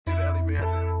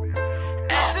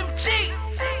SMG.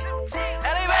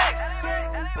 Anyway.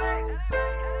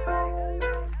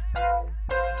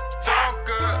 Talk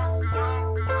good.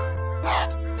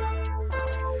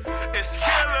 It's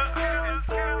killer.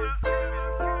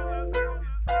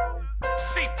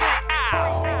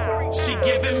 She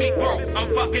giving me throat, I'm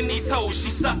fucking these hoes, she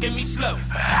sucking me slow.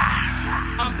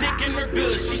 I'm dicking her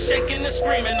good, she shaking and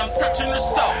screaming, I'm touching her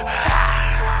soul.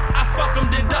 I fuck them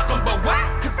then duck them, but why?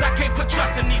 Cause I can't put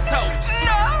trust in these hoes.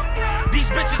 These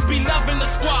bitches be loving the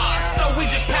squad, so we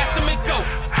just pass them and go.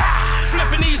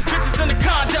 Flipping these bitches in the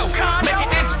condo,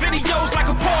 making X videos like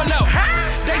a porno.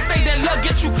 They say that love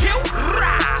get you killed,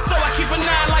 so I keep an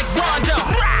eye like Rondo.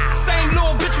 Same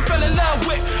little bitch you fell in love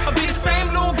with, I'll be the same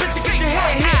little bitch you get your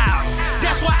head hit.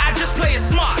 That's why I just play it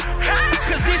smart,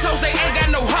 cause these hoes they ain't got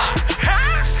no heart.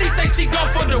 She say she gone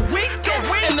for the weekend,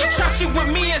 in the trap she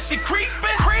with me and she creepin'.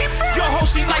 Yo ho,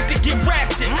 she like to get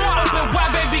ratchet, but why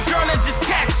baby girl and just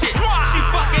catch it? She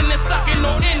fucking and sucking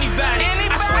on anybody.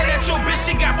 I swear that your bitch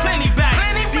she got plenty bags.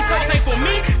 These hoes ain't for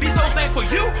me, these hoes ain't for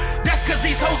you. That's cause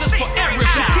these hoes is for everybody.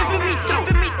 She giving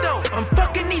me dough, I'm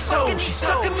fucking these hoes. She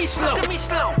sucking me slow.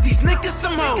 These niggas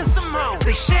some hoes,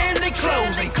 they sharing their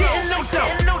clothes, ain't getting no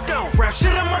dough. Rap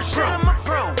shit on my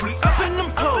bro, we up in them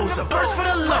hoes. A verse for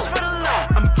the low,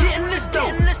 I'm getting this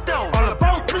dough. All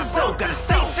about the zone, gotta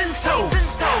stay 10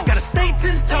 toes. Gotta stay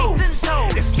 10 toes.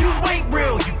 If you ain't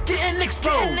real, you getting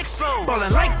exposed.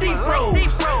 Ballin' like these bros,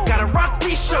 gotta rock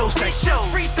these shows like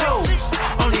free throws.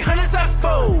 Only hundreds I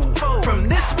fold from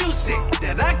this music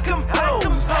that I compose.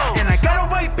 And I got a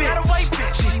white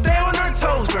bitch, she stay on her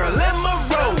toes, girl, let me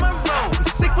roll. I'm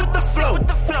sick with the flow,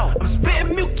 I'm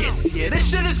spitting mucus, yeah, this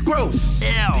shit is gross.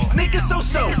 These niggas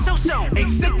so, ain't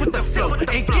sick with the flow,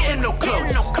 ain't getting no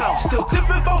clothes. Still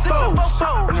tipping for foes,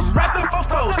 and I'm rapping for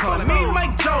foes, calling me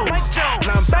Mike Jones.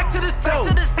 Now I'm back to this dough,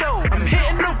 I'm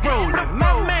hitting the road, let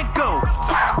my man go.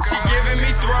 She giving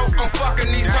me throat, I'm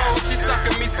fucking these hoes, she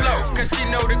sucking me slow, cause she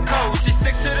know the code. She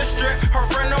sick to the strip, her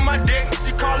friend on my dick,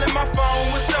 she calling my phone,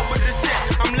 what's up with this shit?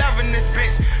 I'm loving this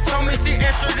bitch, told me she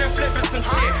answered and flipping some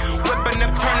shit. Whipping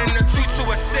up, turning a 2 to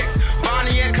a 6.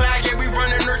 Bonnie and Clyde, yeah, we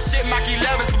running her shit, Mikey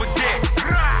Levis with dicks.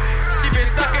 She been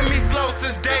sucking me slow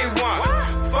since day one.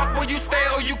 Fuck where you stay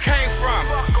or you came from.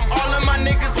 All of my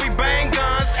niggas, we bang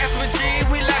guns. SMG,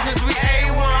 we legends, we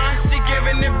A1. She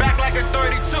giving it back like a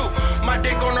 32. My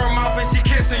dick on her mouth and she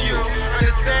kissing you.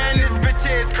 Understand this bitch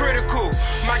is critical.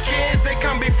 My kids, they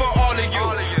come before all of you.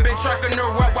 Been trucking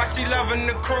her up while she loving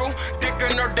the crew.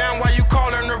 Dicking her down while you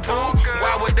calling her boo.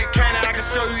 Why with the cannon, I can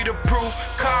show you the proof.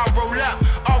 Car roll up,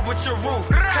 off with your roof.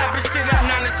 Clapping shit up,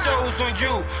 now the show's on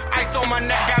you. Ice on my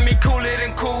neck got me cooler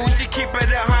than cool. She keep it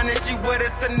 100, she with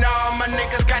us and all. My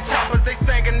niggas got choppers, they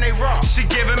singing, they raw. She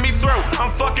giving me throat,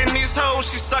 I'm fucking these hoes,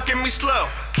 she sucking me slow.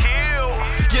 Kill.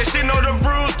 Yeah, she know the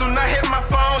rules, do not hit my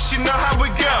phone, she know how we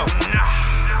go.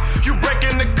 You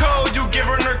breaking the code, you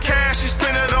giving her cash, she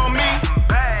spend it on me.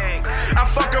 Bang. I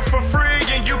fuck her for free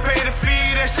and you pay the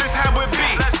fee, that's just how it be.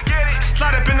 Let's get it.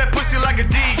 Slide up in that pussy like a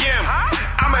DM.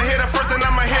 I'ma hit her first and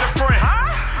I'ma hit her friend.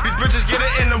 These bitches get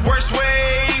it in the worst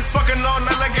way. Fucking all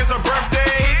night like it's her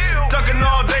birthday. Ducking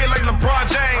all day like LeBron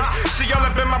James. She all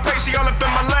up in my pace, she all up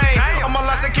in my lane. On my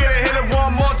last kid and hit it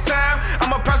one more time.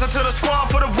 I'ma pass her to the squad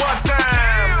for the one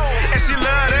time. And she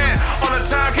love that. All the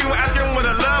time, keep on asking where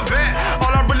the love at.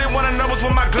 All I really wanna know is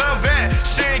where my glove at.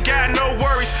 She ain't got no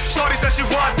worries. Shorty said she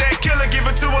want that killer, give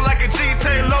it to her like a G.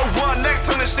 Take low one next,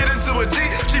 turn the shit into a G.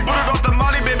 She booted off the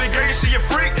molly, baby girl, she a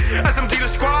freak. SMG the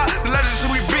squad, the legends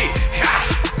who we beat.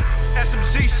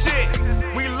 SMG shit,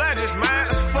 we legends, man.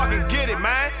 Let's fucking get it,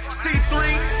 man.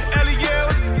 C3,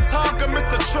 LELs, Tonka,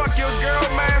 Mr. Truck, your girl,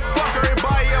 man.